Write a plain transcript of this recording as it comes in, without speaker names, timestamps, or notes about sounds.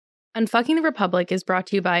Unfucking the Republic is brought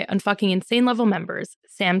to you by Unfucking Insane Level members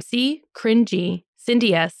Sam C., Kryn G.,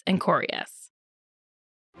 Cindy S., and Corey S.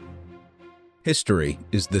 History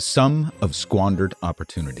is the sum of squandered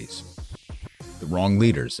opportunities. The wrong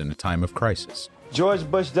leaders in a time of crisis. George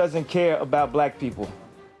Bush doesn't care about black people.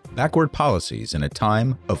 Backward policies in a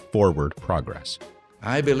time of forward progress.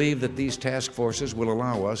 I believe that these task forces will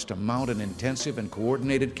allow us to mount an intensive and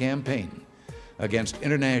coordinated campaign against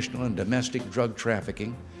international and domestic drug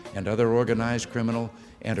trafficking and other organized criminal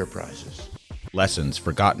enterprises. Lessons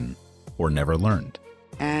forgotten or never learned.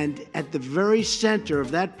 And at the very center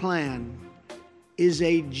of that plan is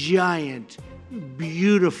a giant,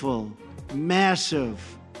 beautiful,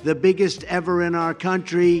 massive, the biggest ever in our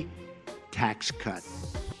country, tax cut.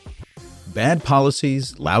 Bad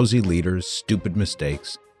policies, lousy leaders, stupid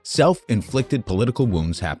mistakes, self-inflicted political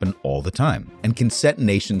wounds happen all the time and can set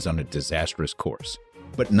nations on a disastrous course.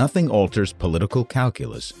 But nothing alters political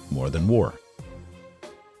calculus more than war.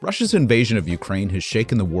 Russia's invasion of Ukraine has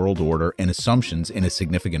shaken the world order and assumptions in a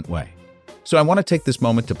significant way. So I want to take this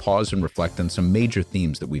moment to pause and reflect on some major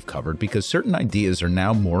themes that we've covered because certain ideas are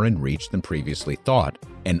now more in reach than previously thought,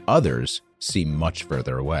 and others seem much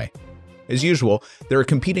further away. As usual, there are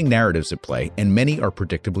competing narratives at play, and many are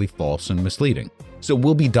predictably false and misleading. So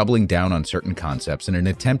we'll be doubling down on certain concepts in an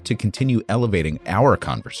attempt to continue elevating our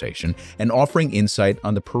conversation and offering insight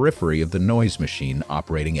on the periphery of the noise machine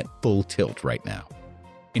operating at full tilt right now.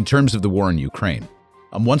 In terms of the war in Ukraine,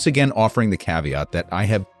 I'm once again offering the caveat that I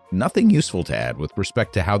have nothing useful to add with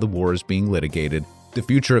respect to how the war is being litigated, the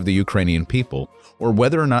future of the Ukrainian people, or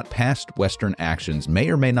whether or not past Western actions may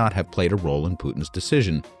or may not have played a role in Putin's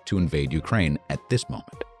decision to invade Ukraine at this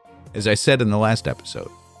moment. As I said in the last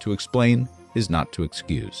episode, to explain is not to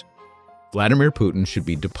excuse. Vladimir Putin should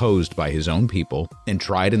be deposed by his own people and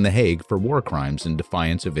tried in The Hague for war crimes in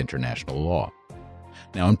defiance of international law.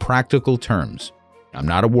 Now, in practical terms, I'm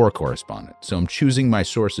not a war correspondent, so I'm choosing my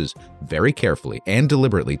sources very carefully and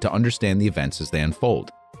deliberately to understand the events as they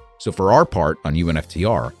unfold. So for our part on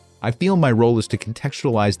UNFTR, I feel my role is to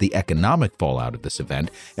contextualize the economic fallout of this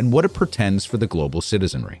event and what it portends for the global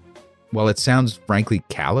citizenry. While it sounds frankly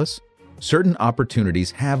callous, certain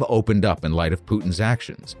opportunities have opened up in light of Putin's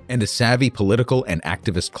actions, and a savvy political and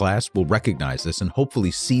activist class will recognize this and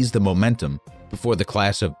hopefully seize the momentum before the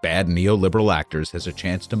class of bad neoliberal actors has a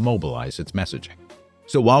chance to mobilize its messaging.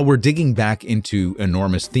 So while we're digging back into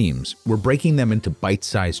enormous themes, we're breaking them into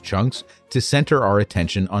bite-sized chunks to center our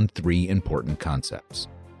attention on three important concepts: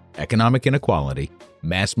 economic inequality,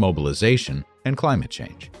 mass mobilization, and climate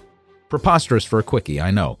change. Preposterous for a quickie,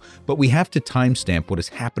 I know, but we have to timestamp what is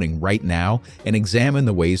happening right now and examine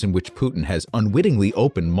the ways in which Putin has unwittingly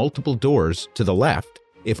opened multiple doors to the left,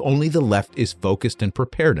 if only the left is focused and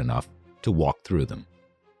prepared enough to walk through them.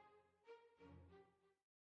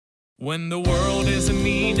 When the world is a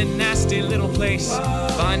mean and nasty little place,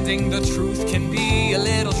 finding the truth can be a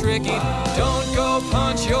little tricky. Don't go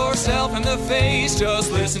punch yourself in the face,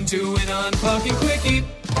 just listen to an Unfucking Quickie.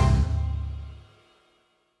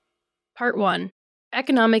 Part 1.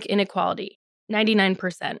 Economic Inequality,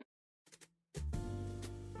 99%.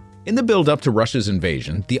 In the build-up to Russia's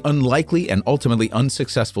invasion, the unlikely and ultimately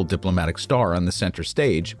unsuccessful diplomatic star on the center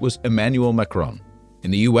stage was Emmanuel Macron.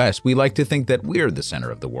 In the US, we like to think that we're the center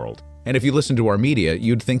of the world. And if you listen to our media,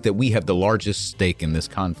 you'd think that we have the largest stake in this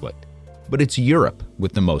conflict. But it's Europe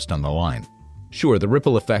with the most on the line. Sure, the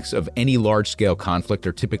ripple effects of any large-scale conflict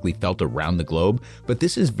are typically felt around the globe, but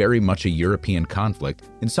this is very much a European conflict,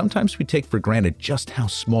 and sometimes we take for granted just how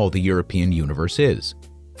small the European universe is.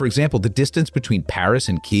 For example, the distance between Paris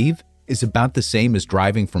and Kyiv is about the same as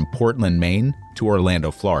driving from Portland, Maine to Orlando,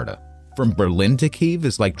 Florida. From Berlin to Kyiv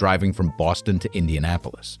is like driving from Boston to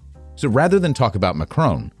Indianapolis. So rather than talk about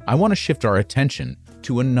Macron, I want to shift our attention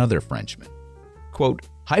to another Frenchman. Quote,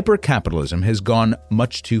 "Hypercapitalism has gone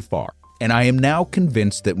much too far, and I am now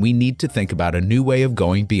convinced that we need to think about a new way of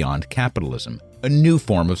going beyond capitalism, a new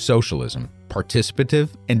form of socialism, participative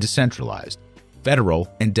and decentralized, federal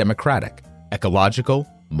and democratic, ecological,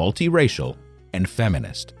 multiracial, and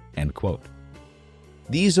feminist." End quote.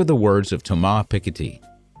 These are the words of Thomas Piketty.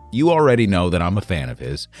 You already know that I'm a fan of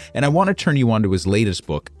his, and I want to turn you on to his latest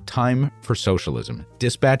book, Time for Socialism,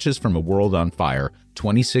 Dispatches from a World on Fire,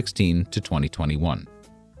 2016 to 2021.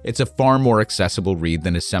 It's a far more accessible read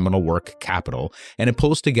than his seminal work, Capital, and it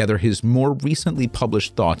pulls together his more recently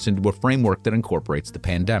published thoughts into a framework that incorporates the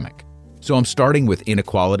pandemic. So I'm starting with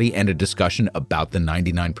inequality and a discussion about the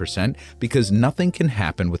 99% because nothing can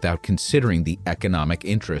happen without considering the economic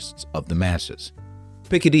interests of the masses.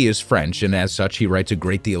 Piketty is French, and as such, he writes a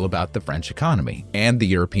great deal about the French economy and the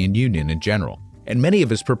European Union in general. and many of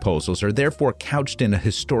his proposals are therefore couched in a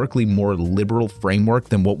historically more liberal framework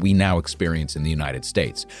than what we now experience in the United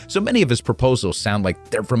States. So many of his proposals sound like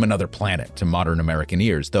they're from another planet to modern American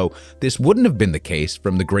ears, though this wouldn't have been the case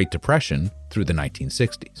from the Great Depression through the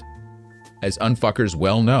 1960s. As unfuckers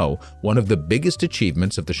well know, one of the biggest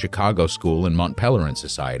achievements of the Chicago School and Mont Pelerin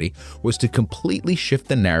Society was to completely shift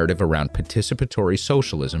the narrative around participatory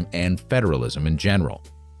socialism and federalism in general.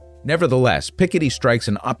 Nevertheless, Piketty strikes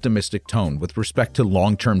an optimistic tone with respect to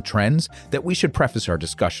long-term trends that we should preface our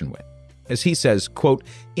discussion with. As he says, quote,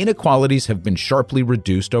 "Inequalities have been sharply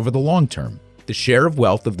reduced over the long term. The share of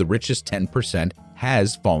wealth of the richest 10%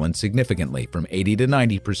 has fallen significantly from 80 to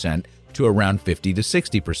 90% to around 50 to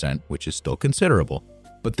 60%, which is still considerable.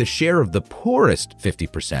 But the share of the poorest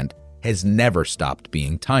 50% has never stopped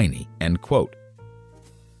being tiny," end quote.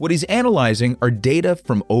 What he's analyzing are data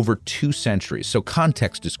from over 2 centuries, so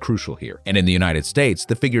context is crucial here. And in the United States,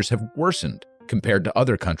 the figures have worsened compared to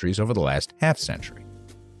other countries over the last half-century.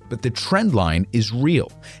 But the trend line is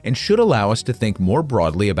real and should allow us to think more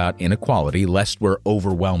broadly about inequality lest we're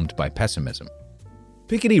overwhelmed by pessimism.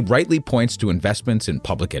 Piketty rightly points to investments in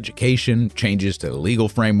public education, changes to the legal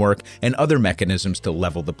framework, and other mechanisms to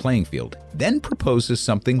level the playing field, then proposes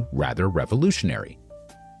something rather revolutionary: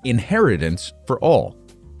 inheritance for all.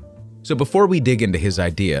 So before we dig into his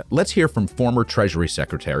idea, let's hear from former Treasury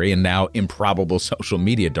Secretary and now improbable social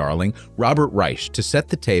media darling, Robert Reich, to set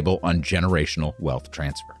the table on generational wealth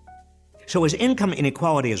transfer. So as income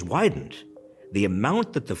inequality has widened, the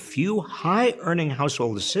amount that the few high-earning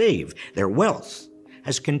households save, their wealth,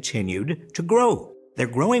 has continued to grow. Their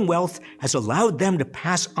growing wealth has allowed them to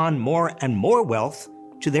pass on more and more wealth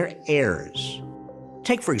to their heirs.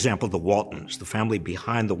 Take, for example, the Waltons, the family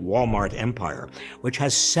behind the Walmart empire, which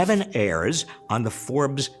has 7 heirs on the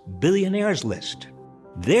Forbes billionaires list.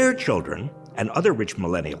 Their children and other rich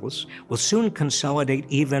millennials will soon consolidate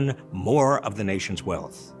even more of the nation's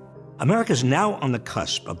wealth. America is now on the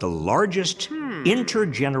cusp of the largest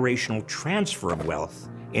intergenerational transfer of wealth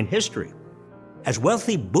in history. As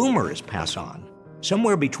wealthy boomers pass on,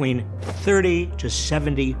 somewhere between $30 to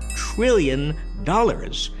 $70 trillion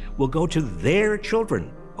will go to their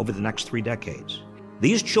children over the next 3 decades.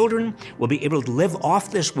 These children will be able to live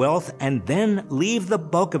off this wealth and then leave the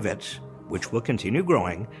bulk of it, which will continue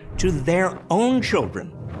growing, to their own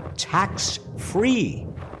children, tax-free.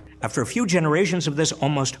 After a few generations of this,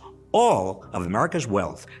 almost all of America's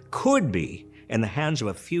wealth could be in the hands of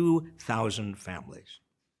a few thousand families.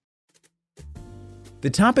 The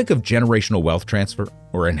topic of generational wealth transfer,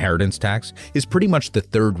 or inheritance tax, is pretty much the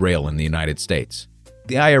third rail in the United States.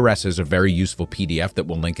 The IRS has a very useful PDF that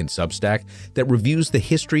we'll link in Substack that reviews the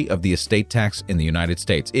history of the estate tax in the United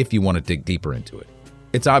States if you want to dig deeper into it.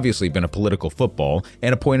 It's obviously been a political football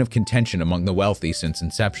and a point of contention among the wealthy since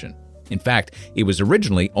inception. In fact, it was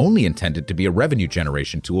originally only intended to be a revenue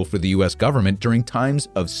generation tool for the U.S. government during times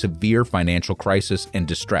of severe financial crisis and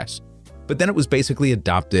distress. But then it was basically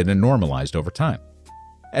adopted and normalized over time.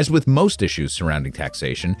 As with most issues surrounding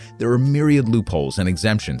taxation, there are myriad loopholes and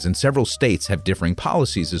exemptions, and several states have differing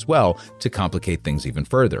policies as well to complicate things even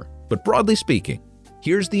further. But broadly speaking,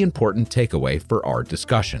 here's the important takeaway for our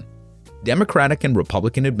discussion. Democratic and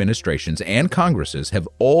Republican administrations and Congresses have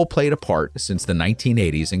all played a part since the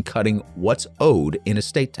 1980s in cutting what's owed in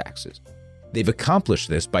estate taxes. They've accomplished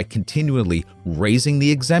this by continually raising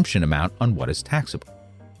the exemption amount on what is taxable.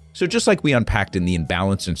 So just like we unpacked in the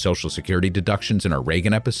imbalance in Social Security deductions in our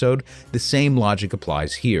Reagan episode, the same logic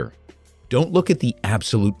applies here. Don't look at the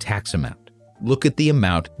absolute tax amount. Look at the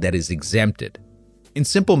amount that is exempted. In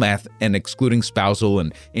simple math, and excluding spousal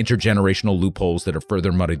and intergenerational loopholes that have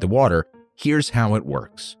further muddied the water, here's how it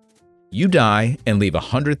works. You die and leave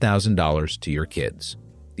 $100,000 to your kids.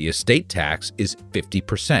 The estate tax is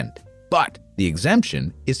 50%, but the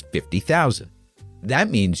exemption is $50,000. That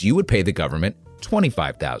means you would pay the government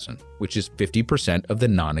 $25,000, which is 50% of the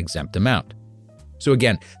non-exempt amount. So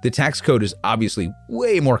again, the tax code is obviously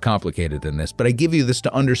way more complicated than this, but I give you this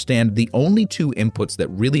to understand the only 2 inputs that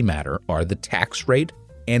really matter are the tax rate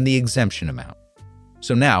and the exemption amount.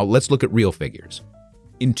 So now let's look at real figures.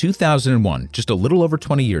 In 2001, just a little over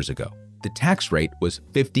 20 years ago, the tax rate was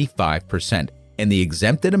 55%, and the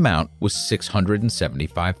exempted amount was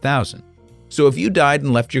 $675,000. So if you died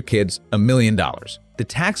and left your kids $1 million, the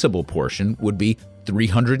taxable portion would be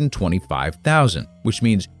 $325,000, which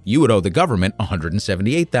means you would owe the government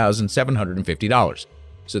 $178,750.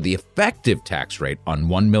 So the effective tax rate on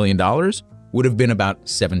 $1 million would have been about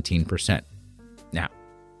 17%. Now,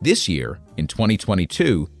 this year, in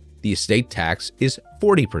 2022, the estate tax is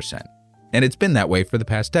 40%, and it's been that way for the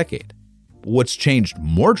past decade. What's changed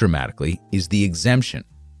more dramatically is the exemption.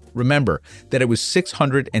 Remember that it was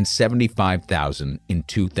 675,000 in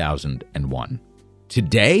 2001.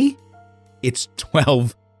 Today, it's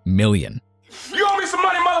 12 million. You owe me some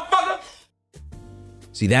money, motherfucker!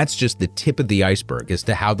 See, that's just the tip of the iceberg as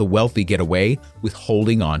to how the wealthy get away with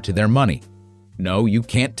holding on to their money. No, you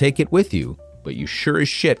can't take it with you, but you sure as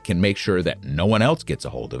shit can make sure that no one else gets a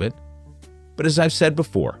hold of it. But as I've said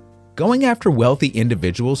before, going after wealthy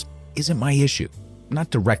individuals isn't my issue, not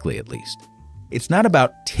directly at least. It's not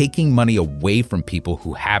about taking money away from people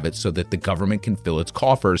who have it so that the government can fill its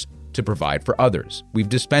coffers to provide for others. We've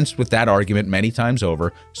dispensed with that argument many times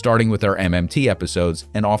over, starting with our MMT episodes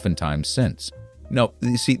and oftentimes since. No,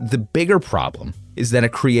 you see, the bigger problem is that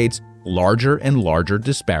it creates larger and larger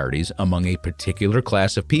disparities among a particular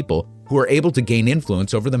class of people who are able to gain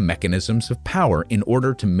influence over the mechanisms of power in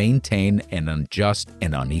order to maintain an unjust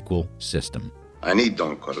and unequal system. I need,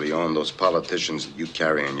 Don Corleone, those politicians that you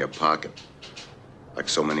carry in your pocket, like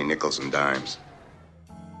so many nickels and dimes.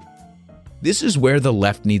 This is where the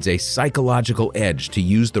left needs a psychological edge to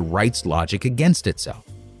use the right's logic against itself.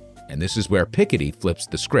 And this is where Piketty flips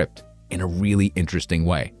the script in a really interesting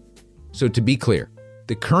way. So to be clear,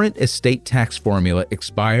 the current estate tax formula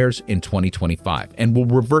expires in 2025 and will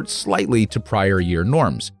revert slightly to prior year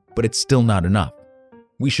norms, but it's still not enough.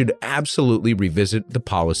 We should absolutely revisit the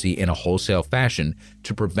policy in a wholesale fashion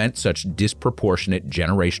to prevent such disproportionate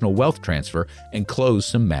generational wealth transfer and close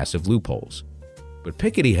some massive loopholes. But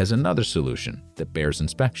Piketty has another solution that bears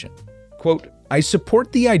inspection. Quote, I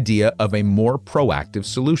support the idea of a more proactive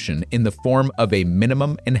solution in the form of a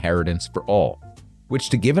minimum inheritance for all,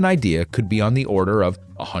 which to give an idea could be on the order of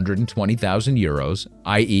 120,000 euros,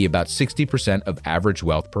 i.e. about 60% of average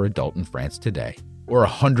wealth per adult in France today, or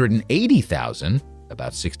 180,000,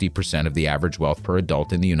 about 60% of the average wealth per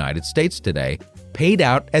adult in the United States today, paid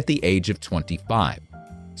out at the age of 25.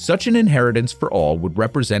 Such an inheritance for all would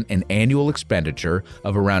represent an annual expenditure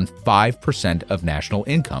of around 5% of national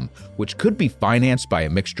income, which could be financed by a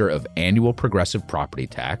mixture of annual progressive property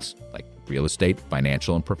tax, like real estate,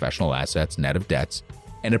 financial and professional assets, net of debts,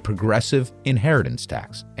 and a progressive inheritance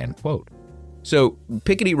tax, end quote. So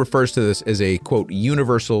Piketty refers to this as a, quote,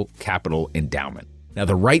 universal capital endowment. Now,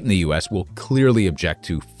 the right in the U.S. will clearly object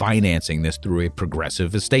to financing this through a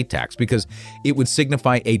progressive estate tax because it would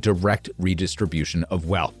signify a direct redistribution of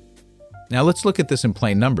wealth. Now, let's look at this in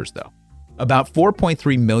plain numbers, though. About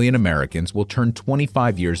 4.3 million Americans will turn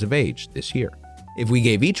 25 years of age this year. If we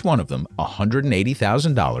gave each one of them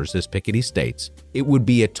 $180,000, as Piketty states, it would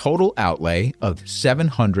be a total outlay of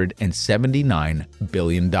 $779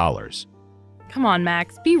 billion. Come on,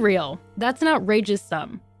 Max, be real. That's an outrageous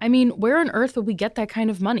sum. I mean, where on earth would we get that kind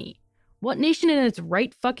of money? What nation in its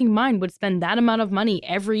right fucking mind would spend that amount of money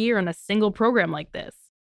every year on a single program like this?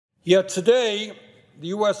 Yet today, the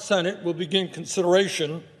U.S. Senate will begin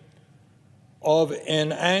consideration of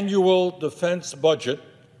an annual defense budget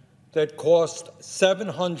that cost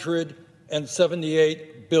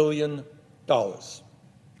 $778 billion.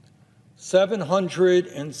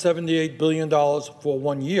 $778 billion for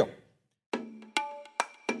 1 year.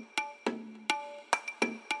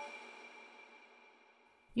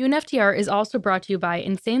 UNFTR is also brought to you by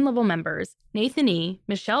Insane Level members Nathan E.,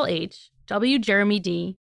 Michelle H., W. Jeremy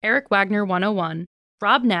D., Eric Wagner 101,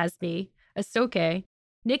 Rob Nasby, Asoke,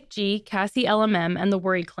 Nick G., Cassie LMM and the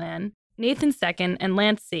Worry Clan, Nathan Second, and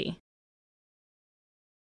Lance C.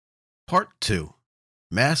 Part 2.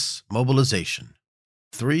 Mass Mobilization.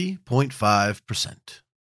 3.5%.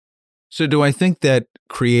 So do I think that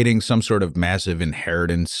creating some sort of massive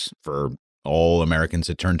inheritance for all Americans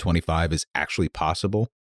that turn 25 is actually possible?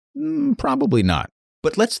 Probably not.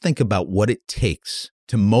 But let's think about what it takes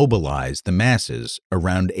to mobilize the masses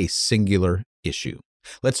around a singular issue.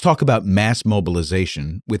 Let's talk about mass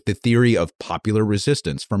mobilization with the theory of popular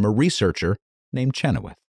resistance from a researcher named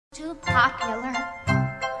Chenoweth. Too popular.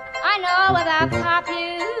 I know about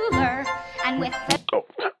popular and with the... Oh,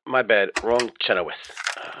 my bad. Wrong Chenoweth.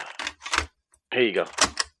 Here you go.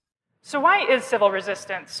 So why is civil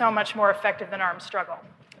resistance so much more effective than armed struggle?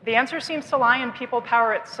 The answer seems to lie in people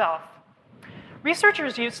power itself.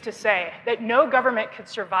 Researchers used to say that no government could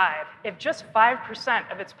survive if just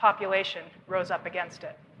 5% of its population rose up against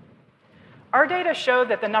it. Our data show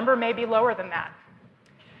that the number may be lower than that.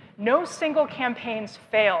 No single campaigns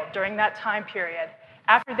failed during that time period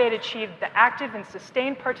after they'd achieved the active and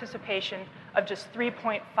sustained participation of just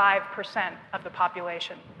 3.5% of the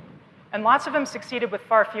population. And lots of them succeeded with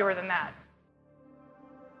far fewer than that.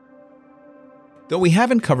 Though we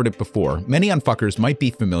haven't covered it before, many unfuckers might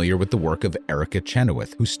be familiar with the work of Erica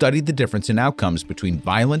Chenoweth, who studied the difference in outcomes between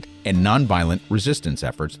violent and nonviolent resistance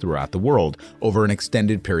efforts throughout the world over an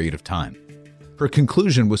extended period of time. Her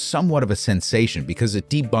conclusion was somewhat of a sensation because it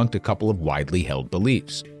debunked a couple of widely held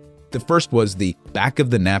beliefs. The first was the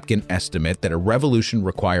back-of-the-napkin estimate that a revolution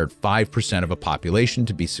required 5% of a population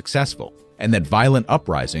to be successful, and that violent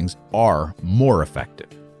uprisings are more effective.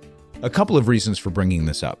 A couple of reasons for bringing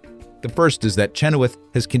this up. The first is that Chenoweth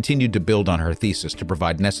has continued to build on her thesis to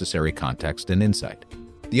provide necessary context and insight.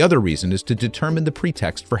 The other reason is to determine the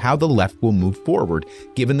pretext for how the left will move forward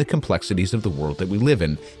given the complexities of the world that we live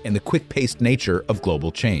in and the quick-paced nature of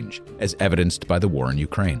global change, as evidenced by the war in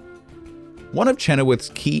Ukraine. One of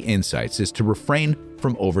Chenoweth's key insights is to refrain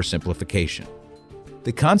from oversimplification.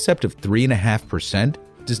 The concept of 3.5%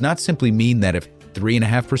 does not simply mean that if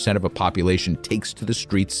 3.5% of a population takes to the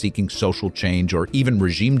streets seeking social change or even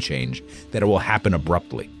regime change, that it will happen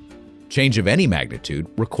abruptly. Change of any magnitude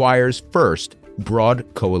requires, first, broad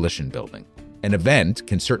coalition building. An event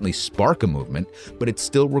can certainly spark a movement, but it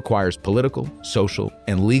still requires political, social,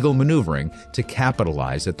 and legal maneuvering to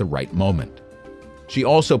capitalize at the right moment. She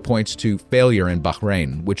also points to failure in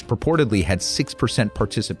Bahrain, which purportedly had 6%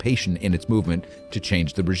 participation in its movement to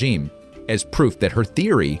change the regime, as proof that her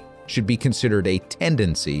theory should be considered a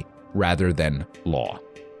tendency rather than law.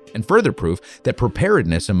 And further proof that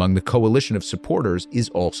preparedness among the coalition of supporters is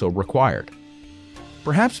also required.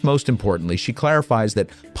 Perhaps most importantly, she clarifies that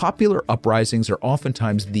popular uprisings are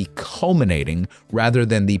oftentimes the culminating rather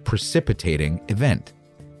than the precipitating event.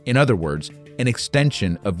 In other words, an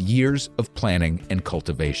extension of years of planning and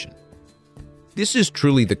cultivation. This is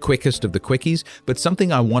truly the quickest of the quickies, but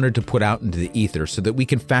something I wanted to put out into the ether so that we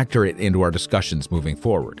can factor it into our discussions moving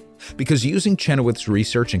forward. Because using Chenoweth's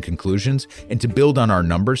research and conclusions, and to build on our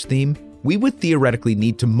numbers theme, we would theoretically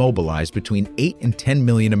need to mobilize between 8 and 10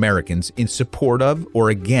 million Americans in support of or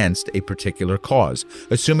against a particular cause,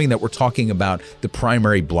 assuming that we're talking about the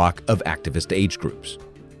primary block of activist age groups.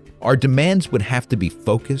 Our demands would have to be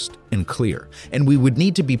focused and clear, and we would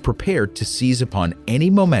need to be prepared to seize upon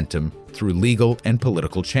any momentum through legal and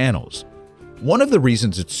political channels. One of the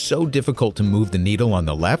reasons it's so difficult to move the needle on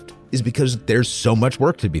the left is because there's so much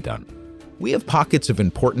work to be done. We have pockets of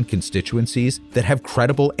important constituencies that have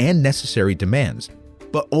credible and necessary demands,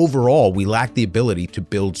 but overall we lack the ability to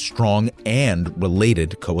build strong and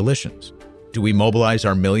related coalitions. Do we mobilize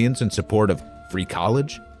our millions in support of free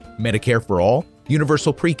college, Medicare for all,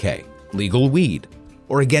 universal pre-K, legal weed,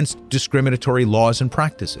 or against discriminatory laws and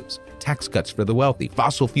practices, tax cuts for the wealthy,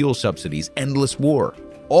 fossil fuel subsidies, endless war?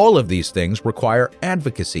 All of these things require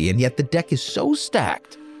advocacy, and yet the deck is so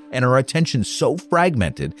stacked and our attention so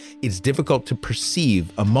fragmented, it's difficult to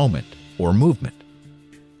perceive a moment or movement.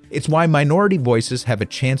 It's why minority voices have a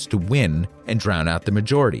chance to win and drown out the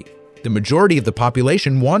majority. The majority of the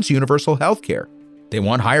population wants universal health care. They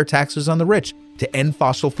want higher taxes on the rich to end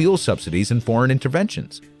fossil fuel subsidies and foreign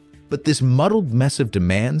interventions. But this muddled mess of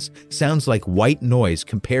demands sounds like white noise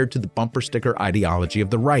compared to the bumper sticker ideology of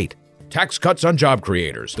the right. Tax cuts on job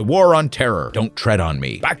creators, the war on terror, don't tread on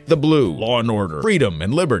me, back the blue, law and order, freedom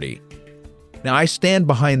and liberty. Now, I stand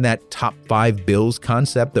behind that top 5 bills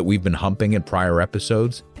concept that we've been humping in prior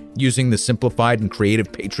episodes, using the simplified and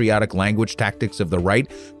creative patriotic language tactics of the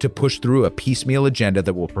right to push through a piecemeal agenda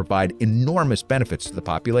that will provide enormous benefits to the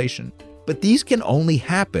population. But these can only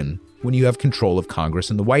happen when you have control of Congress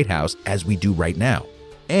and the White House, as we do right now.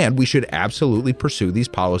 And we should absolutely pursue these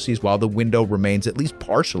policies while the window remains at least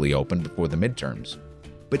partially open before the midterms.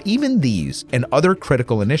 But even these and other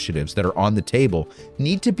critical initiatives that are on the table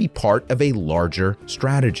need to be part of a larger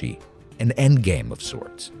strategy, an endgame of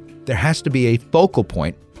sorts. There has to be a focal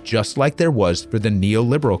point, just like there was for the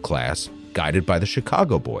neoliberal class guided by the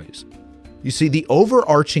Chicago Boys. You see, the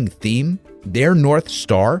overarching theme, their North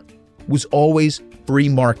Star, was always free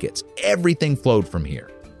markets. Everything flowed from here.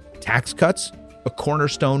 Tax cuts, a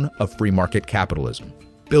cornerstone of free market capitalism.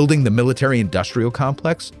 Building the military-industrial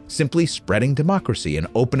complex, simply spreading democracy and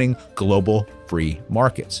opening global free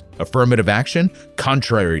markets. Affirmative action,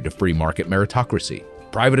 contrary to free market meritocracy.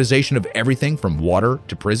 Privatization of everything from water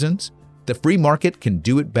to prisons. The free market can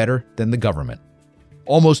do it better than the government.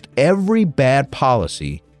 Almost every bad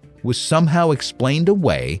policy was somehow explained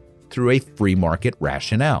away through a free market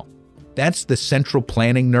rationale. That's the central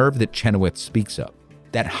planning nerve that Chenoweth speaks of.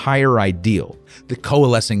 That higher ideal, the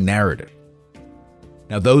coalescing narrative.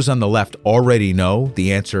 Now, those on the left already know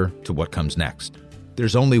the answer to what comes next.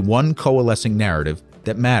 There's only one coalescing narrative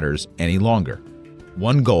that matters any longer.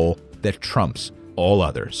 One goal that trumps all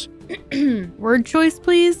others. Word choice,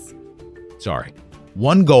 please? Sorry.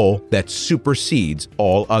 One goal that supersedes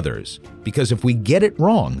all others. Because if we get it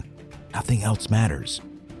wrong, nothing else matters.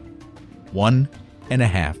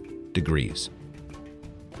 1.5 degrees.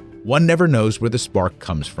 One never knows where the spark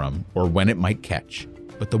comes from or when it might catch,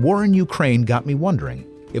 But the war in Ukraine got me wondering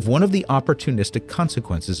if one of the opportunistic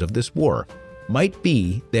consequences of this war might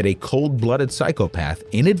be that a cold-blooded psychopath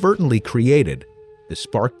inadvertently created the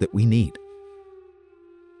spark that we need.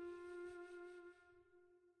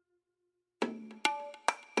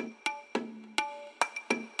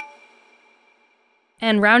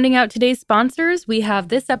 And rounding out today's sponsors, we have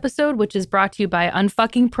this episode, which is brought to you by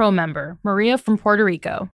Unfucking Pro member, Maria from Puerto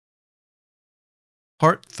Rico.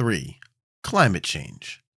 Part 3. Climate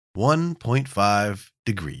Change. 1.5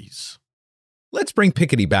 degrees. Let's bring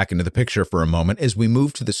Piketty back into the picture for a moment as we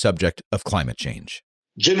move to the subject of climate change.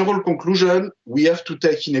 General conclusion, we have to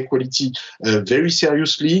take inequality very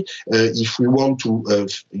seriously if we want to,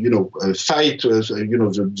 fight,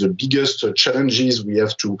 the biggest challenges we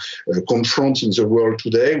have to confront in the world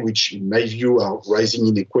today, which in my view are rising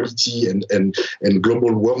inequality and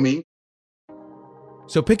global warming.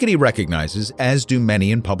 So Piketty recognizes, as do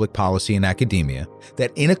many in public policy and academia,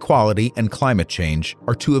 that inequality and climate change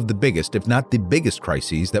are two of the biggest, if not the biggest,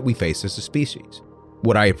 crises that we face as a species.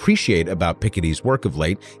 What I appreciate about Piketty's work of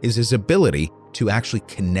late is his ability to actually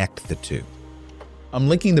connect the two. I'm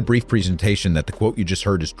linking the brief presentation that the quote you just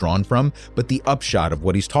heard is drawn from, but the upshot of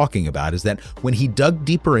what he's talking about is that when he dug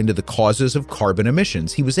deeper into the causes of carbon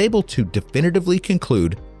emissions, he was able to definitively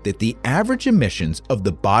conclude that the average emissions of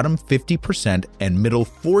the bottom 50% and middle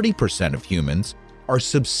 40% of humans are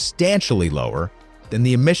substantially lower than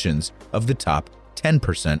the emissions of the top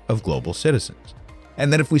 10% of global citizens.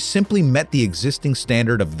 And that if we simply met the existing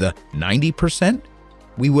standard of the 90%,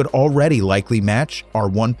 we would already likely match our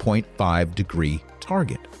 1.5 degree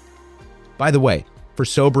target. By the way, for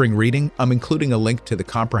sobering reading, I'm including a link to the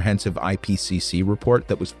comprehensive IPCC report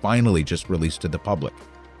that was finally just released to the public.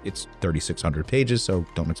 It's 3,600 pages, so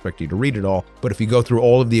don't expect you to read it all. But if you go through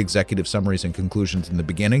all of the executive summaries and conclusions in the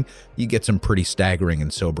beginning, you get some pretty staggering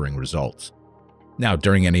and sobering results. Now,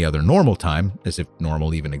 during any other normal time, as if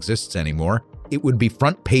normal even exists anymore, it would be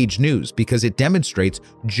front page news because it demonstrates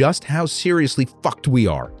just how seriously fucked we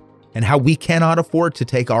are and how we cannot afford to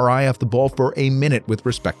take our eye off the ball for a minute with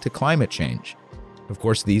respect to climate change. Of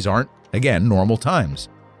course, these aren't, again, normal times.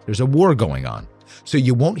 There's a war going on, so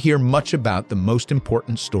you won't hear much about the most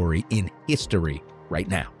important story in history right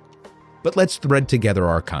now. But let's thread together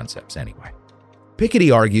our concepts anyway.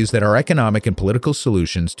 Piketty argues that our economic and political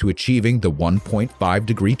solutions to achieving the 1.5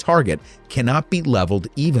 degree target cannot be leveled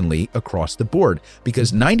evenly across the board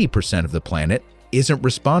because 90% of the planet isn't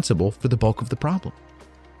responsible for the bulk of the problem.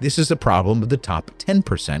 This is a problem of the top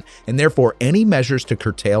 10%, and therefore any measures to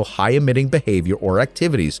curtail high-emitting behavior or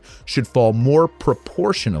activities should fall more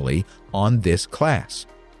proportionally on this class.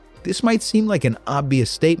 This might seem like an obvious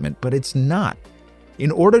statement, but it's not. In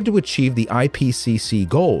order to achieve the IPCC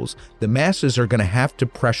goals, the masses are going to have to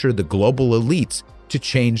pressure the global elites to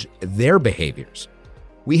change their behaviors.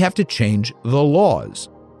 We have to change the laws,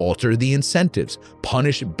 alter the incentives,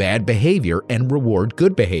 punish bad behavior, and reward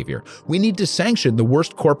good behavior. We need to sanction the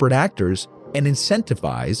worst corporate actors and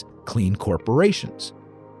incentivize clean corporations.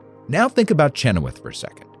 Now think about Chenoweth for a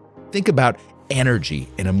second. Think about energy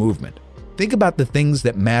in a movement. Think about the things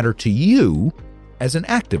that matter to you as an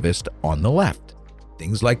activist on the left.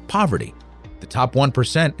 Things like poverty. The top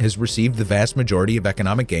 1% has received the vast majority of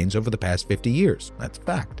economic gains over the past 50 years. That's a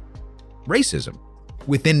fact. Racism.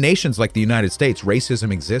 Within nations like the United States,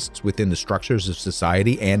 racism exists within the structures of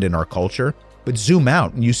society and in our culture. But zoom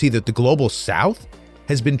out and you see that the global South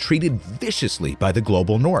has been treated viciously by the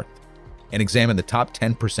global North. And examine the top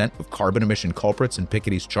 10% of carbon emission culprits in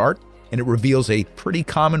Piketty's chart, and it reveals a pretty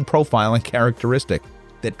common profile and characteristic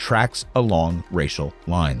that tracks along racial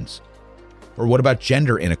lines. Or what about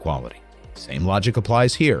gender inequality? Same logic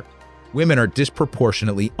applies here. Women are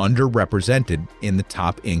disproportionately underrepresented in the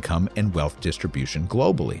top income and wealth distribution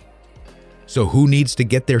globally. So who needs to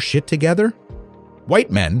get their shit together?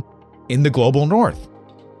 White men in the global North.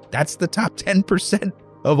 That's the top 10%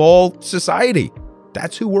 of all society.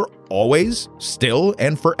 That's who we're always, still,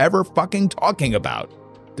 and forever fucking talking about.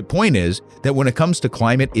 The point is that when it comes to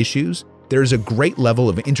climate issues, there's a great level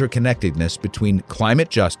of interconnectedness between climate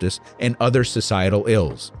justice and other societal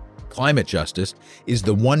ills. Climate justice is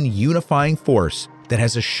the one unifying force that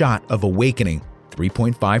has a shot of awakening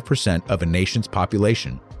 3.5% of a nation's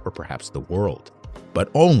population, or perhaps the world. But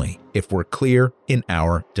only if we're clear in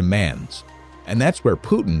our demands. And that's where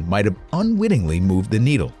Putin might have unwittingly moved the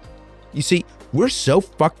needle. You see, we're so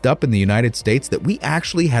fucked up in the United States that we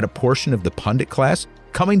actually had a portion of the pundit class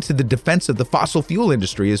coming to the defense of the fossil fuel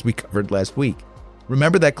industry as we covered last week.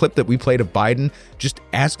 Remember that clip that we played of Biden just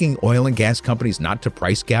asking oil and gas companies not to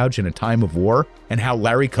price gouge in a time of war? And how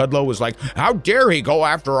Larry Kudlow was like, how dare he go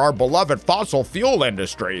after our beloved fossil fuel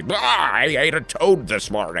industry? I ate a toad this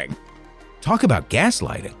morning. Talk about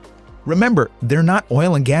gaslighting. Remember, they're not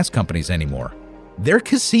oil and gas companies anymore. They're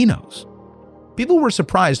casinos. People were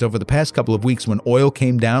surprised over the past couple of weeks when oil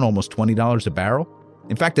came down almost $20 a barrel.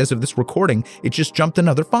 In fact, as of this recording, it just jumped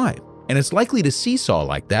another $5. And it's likely to seesaw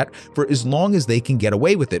like that for as long as they can get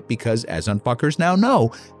away with it because, as unfuckers now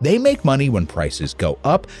know, they make money when prices go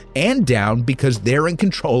up and down because they're in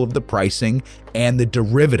control of the pricing and the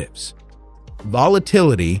derivatives.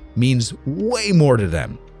 Volatility means way more to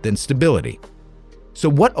them than stability. So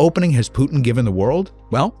what opening has Putin given the world?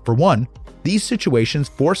 Well, for one, these situations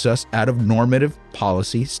force us out of normative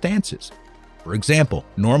policy stances. For example,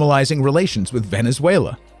 normalizing relations with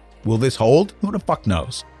Venezuela. Will this hold? Who the fuck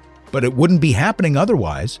knows? But it wouldn't be happening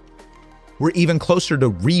otherwise. We're even closer to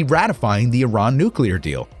re-ratifying the Iran nuclear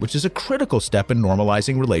deal, which is a critical step in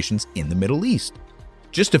normalizing relations in the Middle East.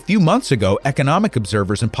 Just a few months ago, economic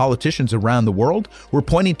observers and politicians around the world were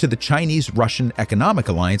pointing to the Chinese-Russian economic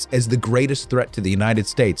alliance as the greatest threat to the United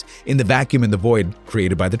States in the vacuum and the void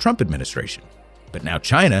created by the Trump administration. But now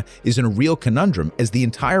China is in a real conundrum as the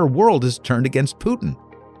entire world is turned against Putin.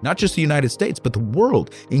 Not just the United States, but the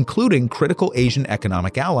world, including critical Asian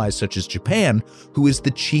economic allies such as Japan, who is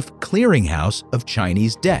the chief clearinghouse of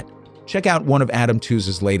Chinese debt. Check out one of Adam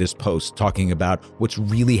Tooze's latest posts talking about what's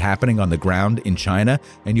really happening on the ground in China,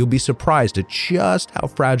 and you'll be surprised at just how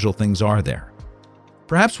fragile things are there.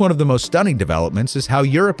 Perhaps one of the most stunning developments is how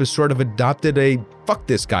Europe has sort of adopted a fuck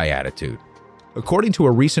this guy attitude. According to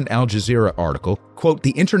a recent Al Jazeera article, quote,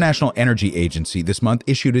 the International Energy Agency this month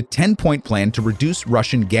issued a 10-point plan to reduce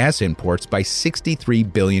Russian gas imports by 63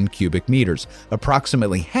 billion cubic meters,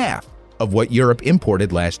 approximately half of what Europe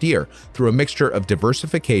imported last year, through a mixture of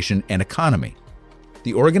diversification and economy.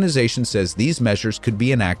 The organization says these measures could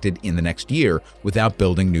be enacted in the next year without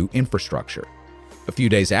building new infrastructure. A few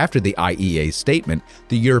days after the IEA's statement,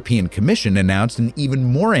 the European Commission announced an even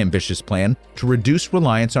more ambitious plan to reduce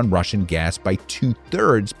reliance on Russian gas by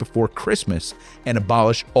 2/3 before Christmas and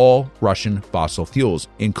abolish all Russian fossil fuels,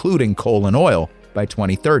 including coal and oil, by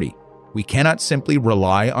 2030. We cannot simply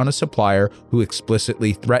rely on a supplier who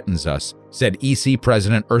explicitly threatens us, said EC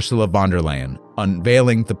President Ursula von der Leyen,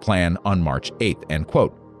 unveiling the plan on March 8th, end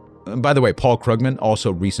quote. By the way, Paul Krugman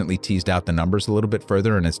also recently teased out the numbers a little bit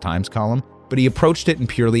further in his Times column, but he approached it in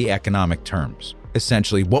purely economic terms.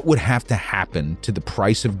 Essentially, what would have to happen to the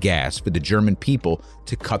price of gas for the German people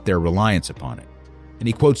to cut their reliance upon it? And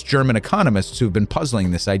he quotes German economists who have been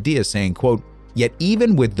puzzling this idea, saying, quote, yet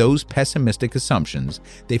even with those pessimistic assumptions,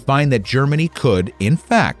 they find that Germany could, in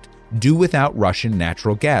fact, do without Russian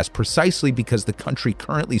natural gas precisely because the country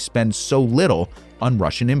currently spends so little on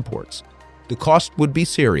Russian imports. The cost would be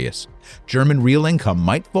serious. German real income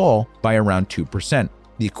might fall by around 2%,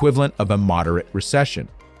 the equivalent of a moderate recession,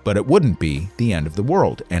 but it wouldn't be the end of the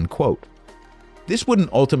world, end quote. This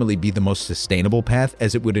wouldn't ultimately be the most sustainable path,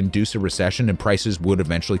 as it would induce a recession and prices would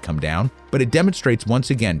eventually come down, but it demonstrates once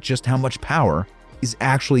again just how much power is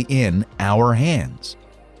actually in our hands,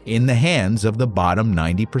 in the hands of the bottom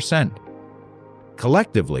 90%.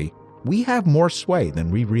 Collectively, we have more sway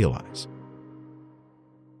than we realize.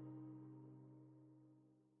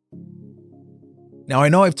 Now, I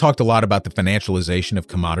know I've talked a lot about the financialization of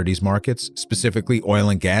commodities markets, specifically oil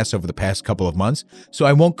and gas, over the past couple of months, so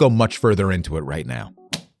I won't go much further into it right now.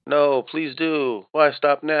 No, please do. Why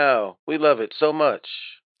stop now? We love it so much.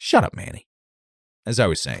 Shut up, Manny. As I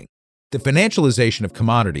was saying, the financialization of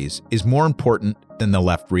commodities is more important than the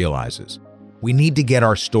left realizes. We need to get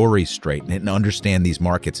our stories straight and understand these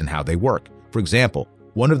markets and how they work. For example,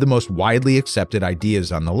 one of the most widely accepted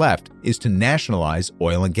ideas on the left is to nationalize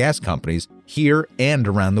oil and gas companies here and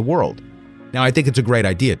around the world. Now, I think it's a great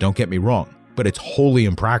idea, don't get me wrong, but it's wholly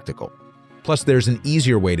impractical. Plus, there's an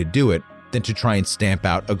easier way to do it than to try and stamp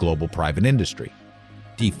out a global private industry.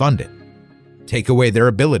 Defund it. Take away their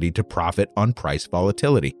ability to profit on price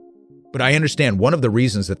volatility. But I understand one of the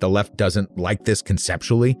reasons that the left doesn't like this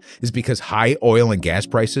conceptually is because high oil and gas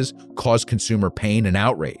prices cause consumer pain and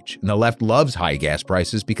outrage. And the left loves high gas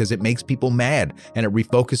prices because it makes people mad and it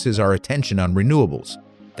refocuses our attention on renewables.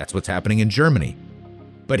 That's what's happening in Germany.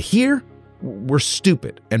 But here, we're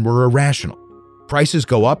stupid and we're irrational. Prices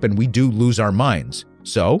go up and we do lose our minds.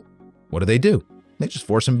 So, what do? They just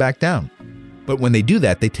force them back down. But when they do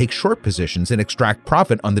that, they take short positions and extract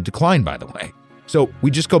profit on the decline, by the way. So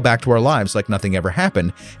we just go back to our lives like nothing ever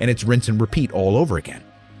happened, and it's rinse and repeat all over again.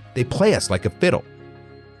 They play us like a fiddle.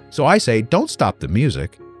 So I say, don't stop the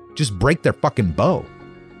music. Just break their fucking bow.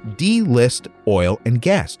 delist oil and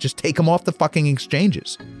gas. Just take them off the fucking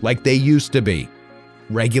exchanges like they used to be.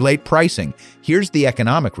 Regulate pricing. Here's the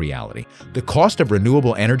economic reality. The cost of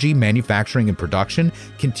renewable energy manufacturing and production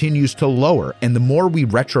continues to lower, and the more we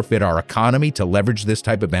retrofit our economy to leverage this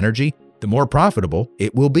type of energy, the more profitable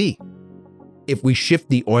it will be. If we shift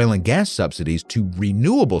the oil and gas subsidies to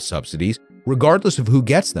renewable subsidies, regardless of who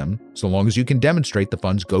gets them, so long as you can demonstrate the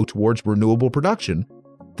funds go towards renewable production,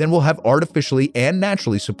 then we'll have artificially and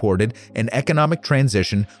naturally supported an economic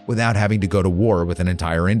transition without having to go to war with an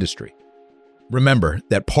entire industry. Remember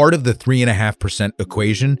that part of the 3.5%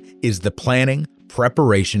 equation is the planning,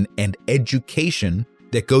 preparation, and education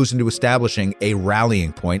that goes into establishing a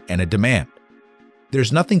rallying point and a demand.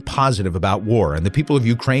 There's nothing positive about war, and the people of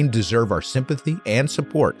Ukraine deserve our sympathy and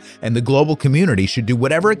support, and the global community should do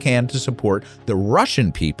whatever it can to support the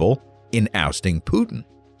Russian people in ousting Putin.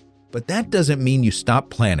 But that doesn't mean you stop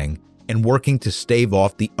planning and working to stave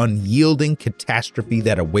off the unyielding catastrophe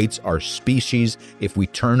that awaits our species if we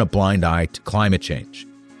turn a blind eye to climate change.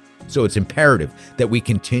 So it's imperative that we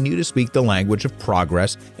continue to speak the language of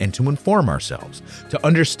progress and to inform ourselves, to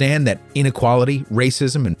understand that inequality,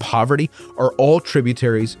 racism, and poverty are all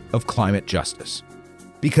tributaries of climate justice.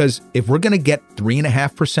 Because if we're going to get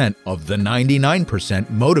 3.5% of the 99%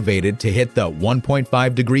 motivated to hit the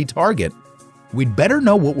 1.5 degree target, we'd better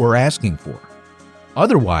know what we're asking for.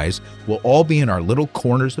 Otherwise, we'll all be in our little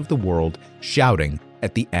corners of the world shouting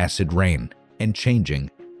at the acid rain and changing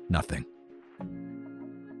nothing.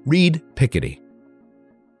 Read Piketty,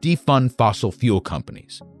 defund fossil fuel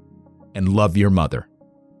companies, and love your mother.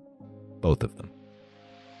 Both of them.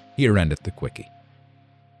 Here endeth the quickie.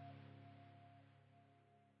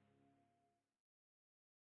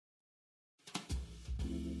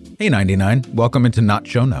 Hey 99, welcome into Not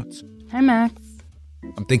Show Notes. Hi Max.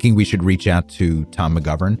 I'm thinking we should reach out to Tom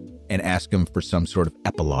McGovern and ask him for some sort of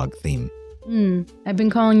epilogue theme. I've been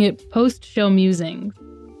calling it post-show musings.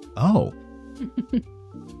 Oh.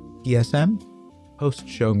 PSM?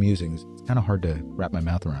 Post-show musings. It's kind of hard to wrap my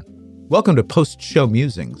mouth around. Welcome to post-show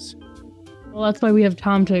musings. Well, that's why we have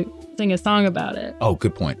Tom to sing a song about it. Oh,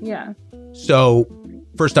 good point. Yeah. So,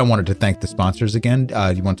 first I wanted to thank the sponsors again.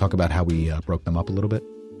 You want to talk about how we broke them up a little bit?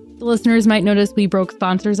 The listeners might notice we broke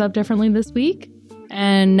sponsors up differently this week.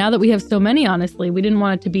 And now that we have so many, honestly, we didn't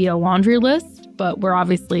want it to be a laundry list, but we're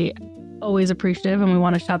obviously always appreciative and we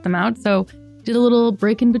want to shout them out. So did a little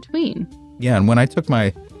break in between. Yeah, and when I took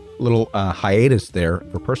my little hiatus there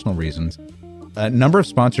for personal reasons, a number of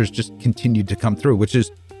sponsors just continued to come through, which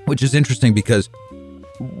is interesting because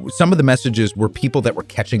some of the messages were people that were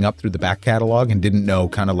catching up through the back catalog and didn't know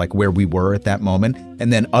kind of like where we were at that moment.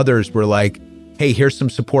 And then others were like, hey, here's some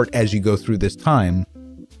support as you go through this time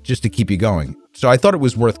just to keep you going. So I thought it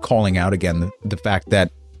was worth calling out again the fact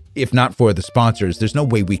that if not for the sponsors, there's no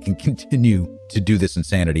way we can continue to do this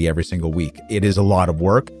insanity every single week. It is a lot of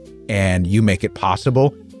work and you make it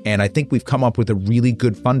possible. And I think we've come up with a really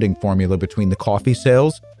good funding formula between the coffee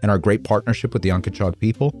sales and our great partnership with the Unkechaug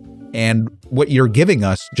people and what you're giving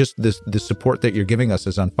us, just the support that you're giving us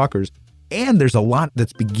as Unfuckers. And there's a lot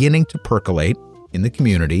that's beginning to percolate in the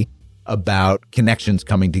community about connections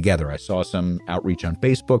coming together. I saw some outreach on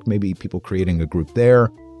Facebook, maybe people creating a group there.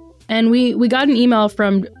 And we got an email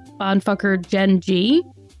from Unfucker Jen G,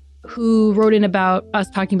 who wrote in about us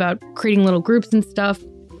talking about creating little groups and stuff.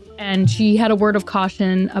 And she had a word of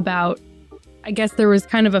caution about, I guess there was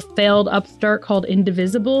kind of a failed upstart called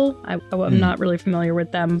Indivisible. I'm not really familiar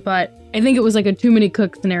with them, but I think it was like a too many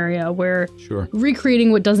cook scenario where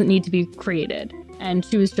recreating what doesn't need to be created. And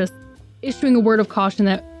she was just issuing a word of caution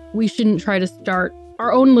that we shouldn't try to start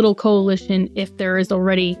our own little coalition if there is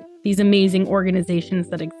already these amazing organizations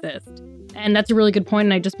that exist. And that's a really good point.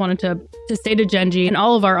 And I just wanted to say to Genji and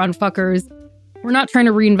all of our Unfuckers, we're not trying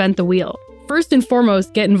to reinvent the wheel. First and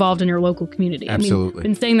foremost, get involved in your local community. Absolutely. I mean, I've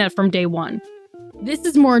been saying that from day one. This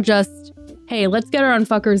is more just, hey, let's get our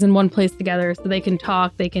Unfuckers in one place together so they can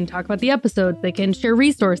talk about the episodes, they can share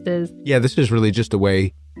resources. Yeah, this is really just a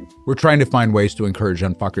way, we're trying to find ways to encourage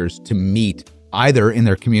Unfuckers to meet either in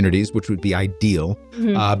their communities, which would be ideal,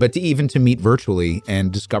 but to meet virtually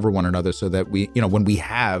and discover one another so that we, when we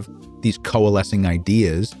have these coalescing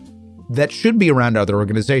ideas that should be around other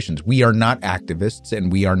organizations. We are not activists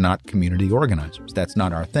and we are not community organizers. That's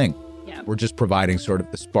not our thing. Yeah. We're just providing sort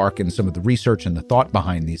of the spark and some of the research and the thought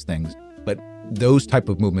behind these things. But those type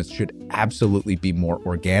of movements should absolutely be more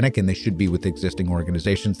organic, and they should be with existing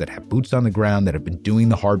organizations that have boots on the ground, that have been doing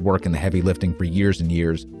the hard work and the heavy lifting for years and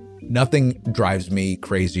years. Nothing drives me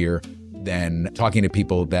crazier than talking to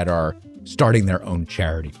people that are starting their own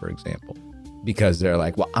charity, for example. because they're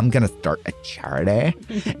like, well, I'm going to start a charity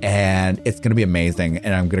and it's going to be amazing.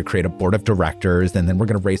 And I'm going to create a board of directors and then we're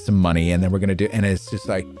going to raise some money and then we're going to do, and it's just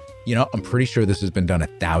like, you know, I'm pretty sure this has been done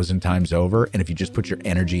 1,000 times over. And if you just put your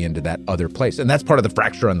energy into that other place, and that's part of the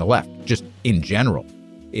fracture on the left, just in general,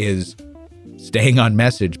 is staying on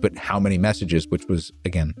message, but how many messages, which was,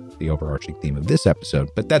 again, the overarching theme of this episode.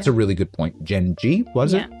 But that's a really good point. Gen G,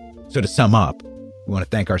 was it? So to sum up, we want to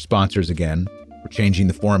thank our sponsors again. We're changing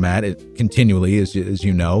the format continually, as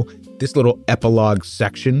you know. This little epilogue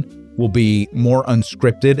section will be more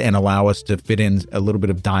unscripted and allow us to fit in a little bit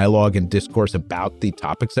of dialogue and discourse about the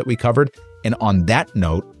topics that we covered. And on that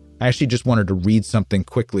note, I actually just wanted to read something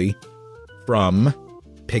quickly from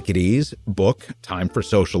Piketty's book, Time for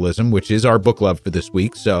Socialism, which is our book club for this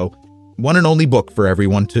week. So one and only book for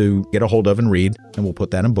everyone to get a hold of and read. And we'll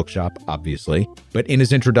put that in Bookshop, obviously. But in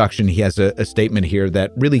his introduction, he has a statement here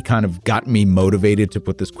that really kind of got me motivated to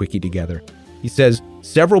put this quickie together. He says,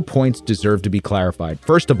 several points deserve to be clarified.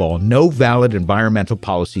 First of all, no valid environmental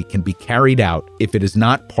policy can be carried out if it is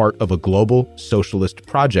not part of a global socialist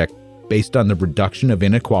project based on the reduction of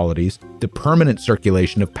inequalities, the permanent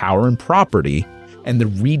circulation of power and property, and the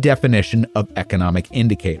redefinition of economic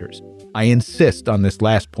indicators. I insist on this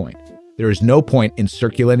last point. There is no point in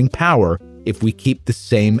circulating power if we keep the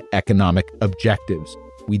same economic objectives.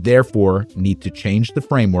 We therefore need to change the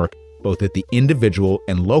framework both at the individual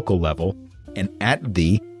and local level and at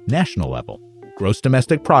the national level. Gross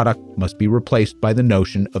domestic product must be replaced by the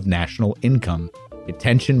notion of national income.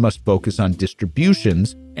 Attention must focus on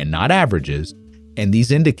distributions and not averages, and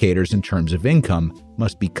these indicators in terms of income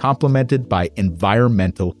must be complemented by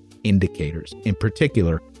environmental indicators, in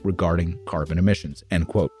particular regarding carbon emissions, end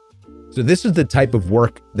quote. So this is the type of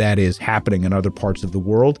work that is happening in other parts of the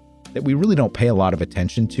world that we really don't pay a lot of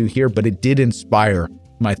attention to here, but it did inspire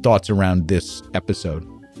my thoughts around this episode.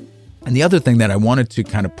 And the other thing that I wanted to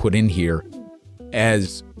kind of put in here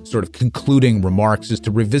as sort of concluding remarks is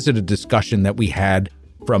to revisit a discussion that we had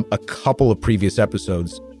from a couple of previous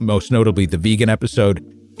episodes, most notably the vegan episode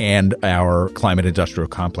and our climate industrial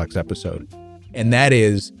complex episode. And that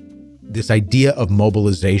is this idea of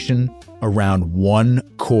mobilization around one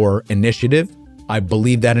core initiative. I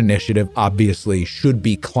believe that initiative obviously should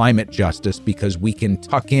be climate justice because we can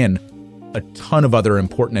tuck in a ton of other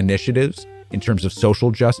important initiatives in terms of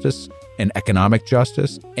social justice and economic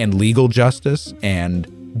justice and legal justice and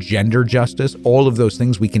gender justice. All of those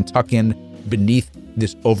things we can tuck in beneath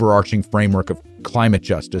this overarching framework of climate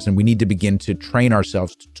justice. And we need to begin to train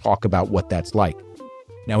ourselves to talk about what that's like.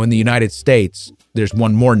 Now, in the United States, there's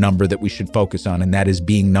one more number that we should focus on, and that is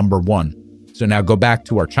being number one. So now go back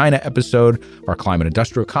to our China episode, our climate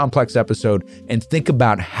industrial complex episode, and think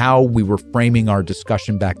about how we were framing our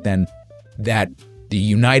discussion back then that the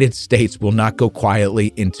United States will not go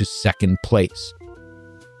quietly into second place,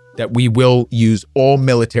 that we will use all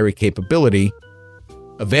military capability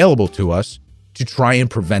available to us to try and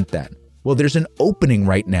prevent that. Well, there's an opening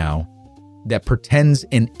right now that portends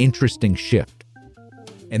an interesting shift.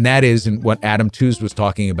 And that is in what Adam Tooze was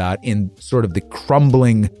talking about in sort of the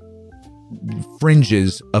crumbling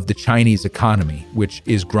fringes of the Chinese economy, which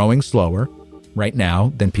is growing slower right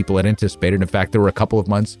now than people had anticipated. In fact, there were a couple of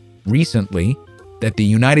months recently that the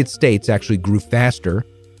United States actually grew faster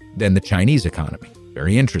than the Chinese economy.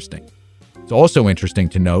 Very interesting. It's also interesting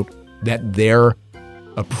to note that their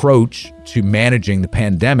approach to managing the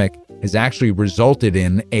pandemic has actually resulted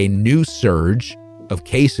in a new surge of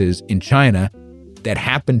cases in China that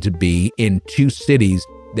happen to be in two cities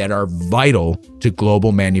that are vital to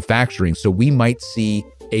global manufacturing. So we might see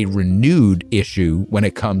a renewed issue when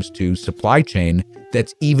it comes to supply chain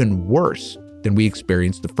that's even worse than we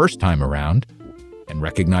experienced the first time around. And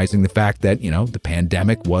recognizing the fact that, the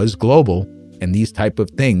pandemic was global and these type of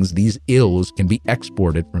things, these ills can be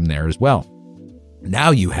exported from there as well.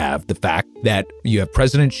 Now you have the fact that you have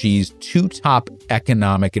President Xi's two top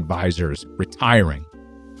economic advisors retiring.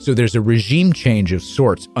 So there's a regime change of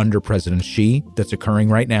sorts under President Xi that's occurring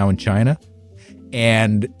right now in China.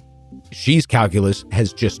 And Xi's calculus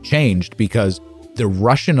has just changed because the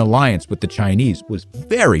Russian alliance with the Chinese was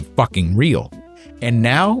very fucking real. And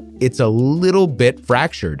now it's a little bit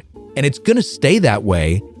fractured. And it's going to stay that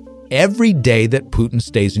way every day that Putin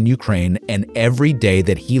stays in Ukraine and every day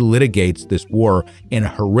that he litigates this war in a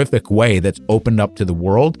horrific way that's opened up to the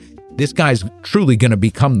world. This guy's truly going to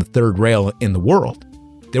become the third rail in the world.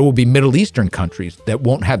 There will be Middle Eastern countries that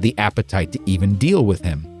won't have the appetite to even deal with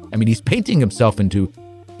him. I mean, he's painting himself into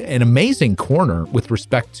an amazing corner with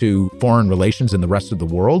respect to foreign relations in the rest of the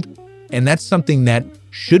world. And that's something that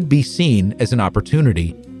should be seen as an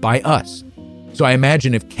opportunity by us. So I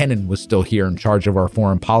imagine if Kennan was still here in charge of our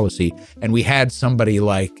foreign policy, and we had somebody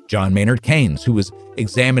like John Maynard Keynes, who was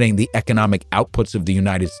examining the economic outputs of the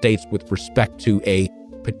United States with respect to a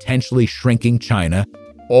potentially shrinking China,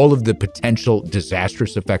 all of the potential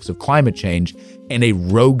disastrous effects of climate change, and a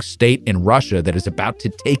rogue state in Russia that is about to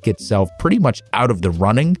take itself pretty much out of the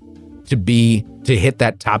running to hit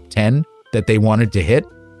that top 10 that they wanted to hit.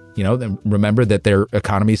 You know, remember that their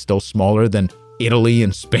economy is still smaller than Italy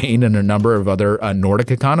and Spain and a number of other Nordic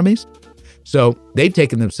economies. So they've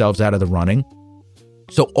taken themselves out of the running.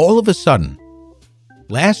 So all of a sudden,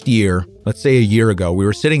 last year, let's say a year ago, we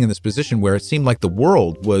were sitting in this position where it seemed like the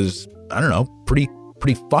world was, I don't know, pretty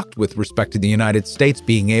fucked with respect to the United States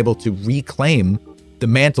being able to reclaim the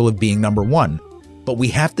mantle of being number one. But we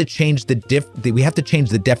have to change the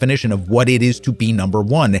definition of what it is to be number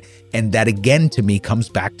one. And that, again, to me, comes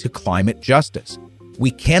back to climate justice. We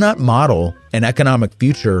cannot model an economic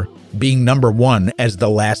future being number one as the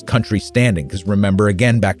last country standing. Because remember,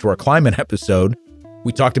 again, back to our climate episode,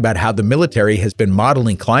 we talked about how the military has been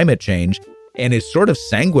modeling climate change and is sort of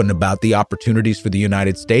sanguine about the opportunities for the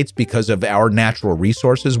United States because of our natural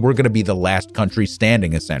resources. We're going to be the last country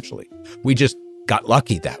standing, essentially. We just got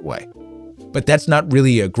lucky that way. But that's not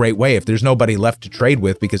really a great way if there's nobody left to trade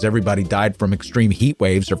with because everybody died from extreme heat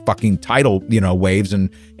waves or fucking tidal, waves and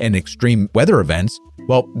extreme weather events.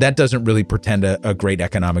 Well, that doesn't really portend a great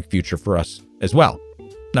economic future for us as well.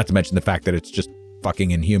 Not to mention the fact that it's just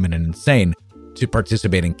fucking inhuman and insane to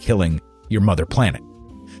participate in killing your mother planet.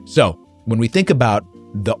 So when we think about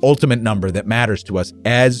the ultimate number that matters to us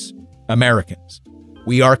as Americans,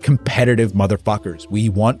 we are competitive motherfuckers. We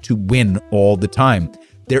want to win all the time.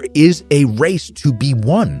 There is a race to be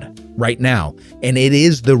won right now, and it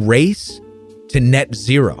is the race to net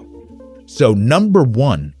zero. So number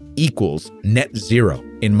one equals net zero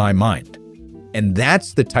in my mind. And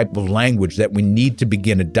that's the type of language that we need to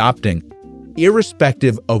begin adopting,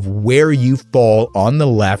 irrespective of where you fall on the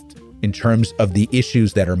left in terms of the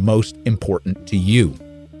issues that are most important to you.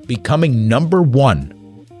 Becoming number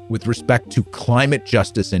one with respect to climate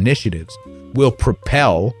justice initiatives will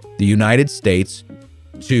propel the United States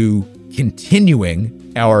to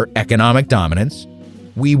continuing our economic dominance.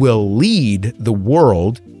 We will lead the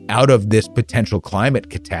world out of this potential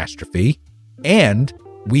climate catastrophe, and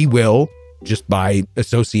we will, just by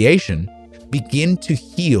association, begin to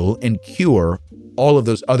heal and cure all of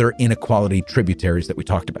those other inequality tributaries that we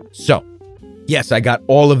talked about. So, yes, I got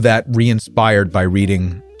all of that re-inspired by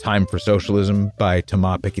reading Time for Socialism by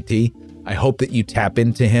Thomas Piketty. I hope that you tap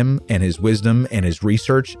into him and his wisdom and his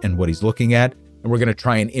research and what he's looking at. And we're going to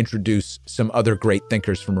try and introduce some other great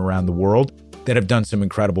thinkers from around the world that have done some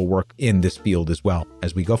incredible work in this field as well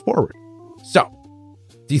as we go forward. So,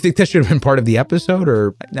 do you think this should have been part of the episode,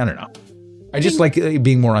 or I don't know? I just like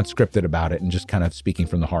being more unscripted about it and just kind of speaking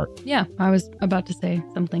from the heart. Yeah, I was about to say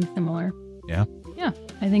something similar. Yeah? Yeah,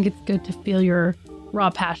 I think it's good to feel your raw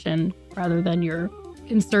passion rather than your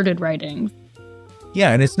concerted writings.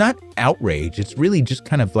 Yeah, and it's not outrage. It's really just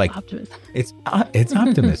kind of like optimism. It's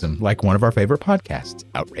optimism, like one of our favorite podcasts,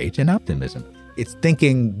 Outrage and Optimism. It's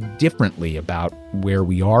thinking differently about where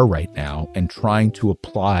we are right now and trying to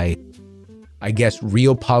apply, I guess,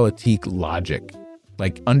 realpolitik logic.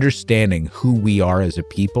 Like understanding who we are as a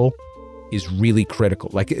people is really critical.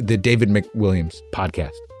 Like the David McWilliams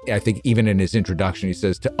podcast. I think even in his introduction, he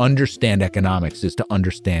says to understand economics is to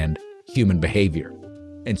understand human behavior.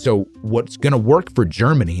 And so what's going to work for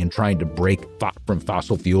Germany in trying to break from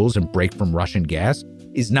fossil fuels and break from Russian gas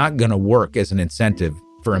is not going to work as an incentive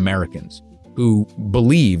for Americans who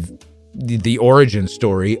believe the origin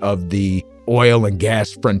story of the oil and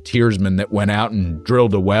gas frontiersmen that went out and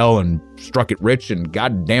drilled a well and struck it rich and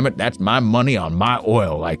God damn it, that's my money on my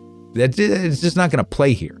oil. Like it's just not going to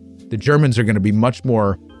play here. The Germans are going to be much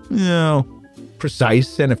more,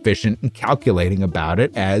 precise and efficient and calculating about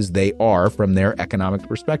it as they are from their economic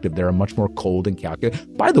perspective. They're a much more cold and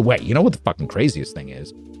calculated. By the way, you know what the fucking craziest thing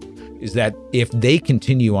is that if they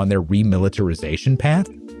continue on their remilitarization path,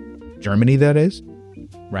 Germany that is,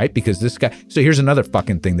 right? Because this guy, so here's another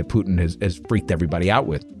fucking thing that Putin has freaked everybody out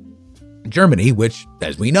with. Germany, which,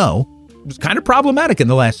 as we know, was kind of problematic in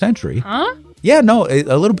the last century. Huh? Yeah, no,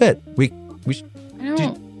 a little bit.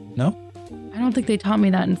 No? I don't think they taught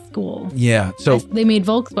me that in school. Yeah, so they made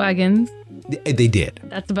Volkswagens. They did.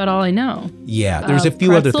 That's about all I know. Yeah, there's a few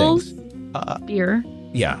pretzels, other things. Beer.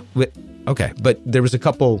 Yeah, okay, but there was a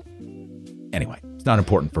couple. Anyway, it's not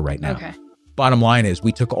important for right now. Okay. Bottom line is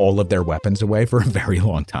we took all of their weapons away for a very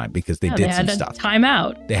long time because they did some stuff. They had a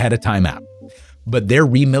timeout. They had a timeout. But they're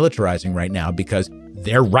remilitarizing right now because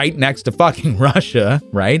they're right next to fucking Russia,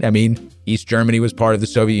 right? I mean, East Germany was part of the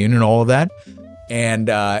Soviet Union, all of that. And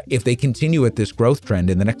if they continue at this growth trend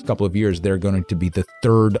in the next couple of years, they're going to be the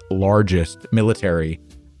third largest military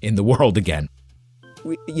in the world again.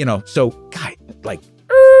 So, God,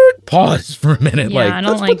 pause for a minute. Yeah,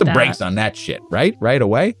 Let's put the brakes on that shit, right? Right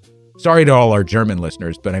away. Sorry to all our German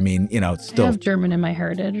listeners, but I mean, it's still... I have German in my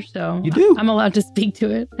heritage, so... You do? I'm allowed to speak to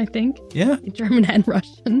it, I think. Yeah? German and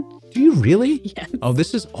Russian. Do you really? Yes. Oh,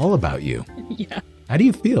 this is all about you. Yeah. How do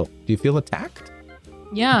you feel? Do you feel attacked?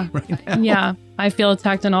 Yeah. Right now? Yeah. I feel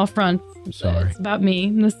attacked on all fronts. I'm sorry. It's about me.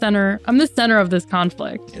 I'm the center of this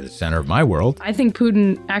conflict. You're the center of my world. I think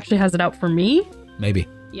Putin actually has it out for me. Maybe.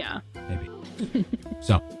 Yeah. Maybe.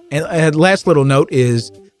 So, and last little note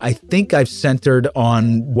is, I think I've centered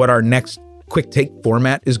on what our next quick take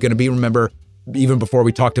format is going to be. Remember, even before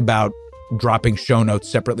we talked about dropping show notes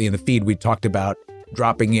separately in the feed, we talked about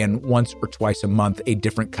dropping in once or twice a month a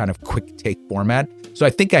different kind of quick take format. So I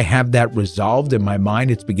think I have that resolved in my mind.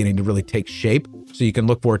 It's beginning to really take shape. So you can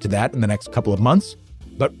look forward to that in the next couple of months.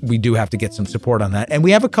 But we do have to get some support on that. And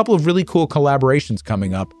we have a couple of really cool collaborations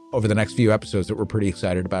coming up over the next few episodes that we're pretty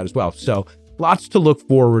excited about as well. So lots to look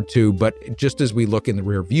forward to. But just as we look in the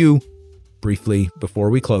rear view, briefly before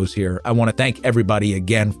we close here, I want to thank everybody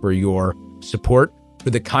again for your support,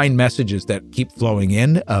 for the kind messages that keep flowing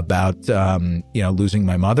in about, losing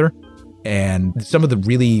my mother, and some of the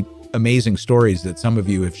really amazing stories that some of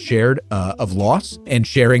you have shared of loss and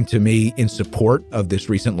sharing to me in support of this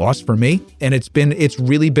recent loss for me. And it's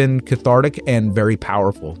really been cathartic and very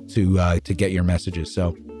powerful to get your messages.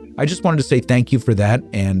 So I just wanted to say thank you for that.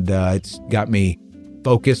 And it's got me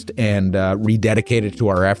focused and rededicated to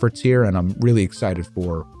our efforts here. And I'm really excited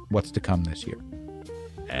for what's to come this year.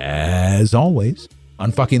 As always,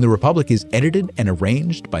 Unfucking the Republic is edited and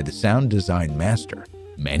arranged by the sound design master,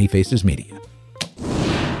 Manny Faces Media.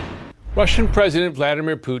 Russian President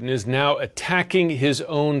Vladimir Putin is now attacking his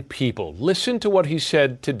own people. Listen to what he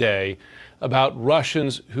said today about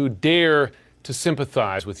Russians who dare to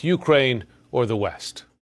sympathize with Ukraine or the West.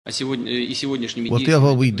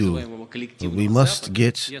 Whatever we do, we must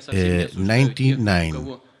get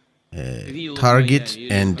 99. Target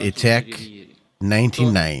and attack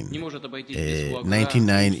 99.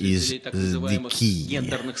 99 is the key.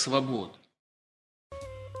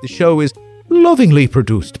 The show is lovingly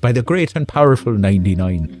produced by the great and powerful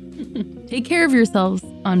 99. Take care of yourselves,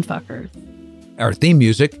 unfuckers. Our theme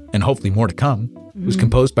music, and hopefully more to come, was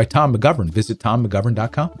composed by Tom McGovern. Visit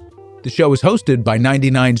tommcgovern.com. The show is hosted by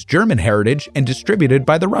 99's German heritage and distributed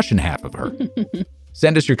by the Russian half of her.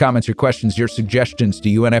 Send us your comments, your questions, your suggestions to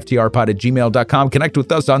unftrpod@gmail.com. Connect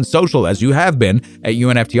with us on social, as you have been, at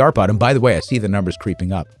unftrpod. And by the way, I see the numbers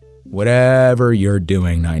creeping up. Whatever you're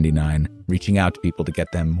doing, 99, reaching out to people to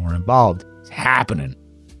get them more involved, it's happening.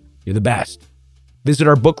 You're the best. Visit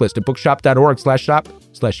our book list at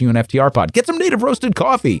bookshop.org/shop/UNFTRpod. Get some native roasted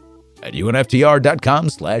coffee at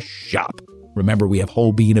unftr.com/shop. Remember, we have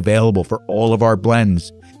whole bean available for all of our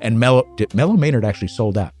blends. And Mellow Maynard actually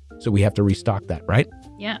sold out, so we have to restock that, right?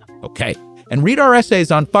 Yeah. Okay. And read our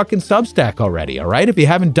essays on fucking Substack already, all right? If you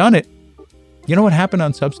haven't done it. You know what happened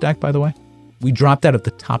on Substack, by the way? We dropped out of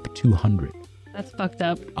the top 200. That's fucked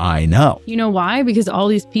up. I know. You know why? Because all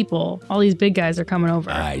these people, all these big guys are coming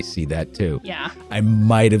over. I see that too. Yeah. I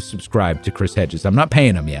might have subscribed to Chris Hedges. I'm not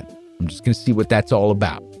paying him yet. I'm just going to see what that's all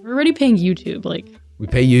about. We're already paying YouTube. We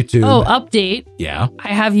pay YouTube. Oh, update. Yeah. I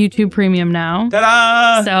have YouTube Premium now.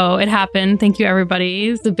 Ta-da! So it happened. Thank you, everybody.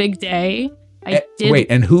 It's a big day. Wait,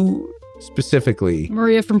 and who specifically?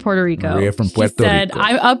 Maria from Puerto Rico. Maria from Puerto Rico.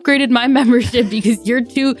 I upgraded my membership because you're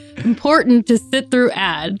too important to sit through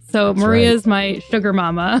ads. So That's Maria's my sugar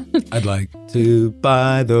mama. I'd like to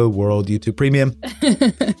buy the world YouTube Premium.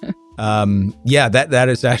 Yeah, that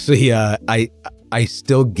is actually, I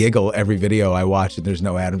still giggle every video I watch and there's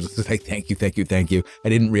no ads. It's just like, thank you. I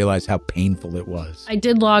didn't realize how painful it was. I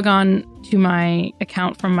did log on to my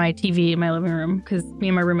account from my TV in my living room because me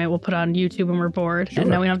and my roommate will put on YouTube when we're bored. Sure. And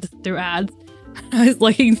now we don't have to sit through ads. I was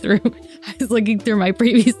looking through my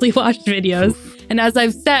previously watched videos. Oof. And as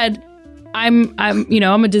I've said, I'm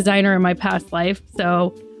a designer in my past life.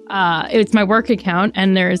 So it's my work account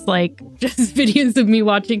and there's just videos of me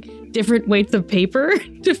watching different weights of paper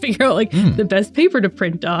to figure out the best paper to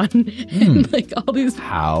print on and all these.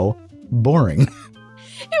 How boring. It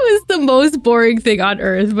was the most boring thing on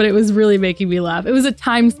earth, but it was really making me laugh. It was a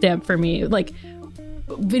timestamp for me,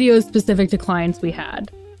 videos specific to clients we had.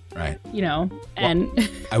 Right. And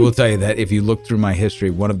I will tell you that if you look through my history,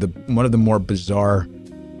 one of the more bizarre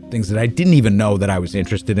things that I didn't even know that I was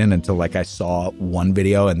interested in until I saw one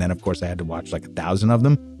video, and then of course I had to watch 1,000 of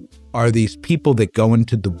them, are these people that go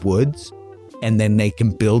into the woods and then they can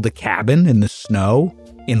build a cabin in the snow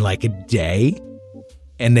in a day.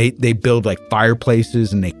 and they build like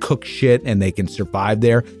fireplaces and they cook shit and they can survive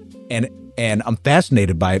there. And I'm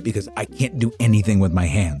fascinated by it because I can't do anything with my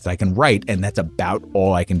hands. I can write, and that's about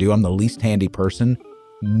all I can do. I'm the least handy person,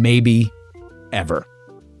 maybe ever.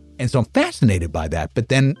 And so I'm fascinated by that. But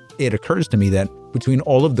then it occurs to me that between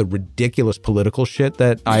all of the ridiculous political shit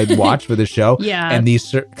that I'd watch for the show and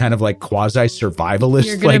these kind of like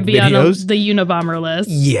quasi-survivalist like be videos. On the Unabomber list.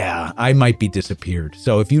 Yeah, I might be disappeared.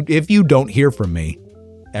 So if you don't hear from me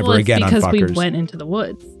ever again on Fuckers. Because we went into the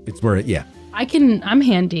woods. It's where, I'm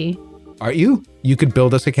handy. Are you? You could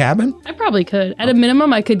build us a cabin? I probably could. At a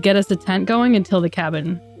minimum, I could get us a tent going until the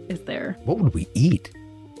cabin is there. What would we eat?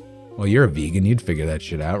 Well, you're a vegan. You'd figure that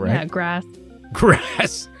shit out, right? Yeah, grass.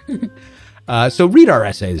 Grass. So read our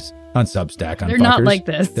essays on Substack on They're Fuckers. not like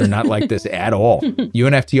this. They're not like this at all.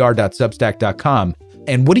 unftr.substack.com.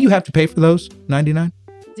 And what do you have to pay for those? $99?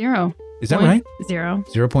 0. Is that right? 0.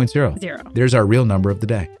 0.0. 0. There's our real number of the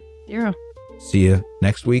day. 0. See you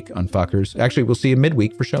next week on Fuckers. Actually, we'll see you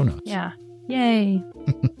midweek for show notes. Yeah. Yay.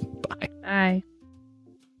 Bye. Bye.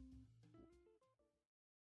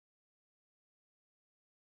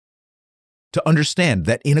 To understand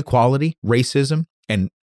that inequality, racism.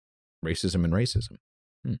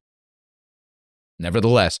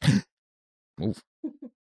 Nevertheless.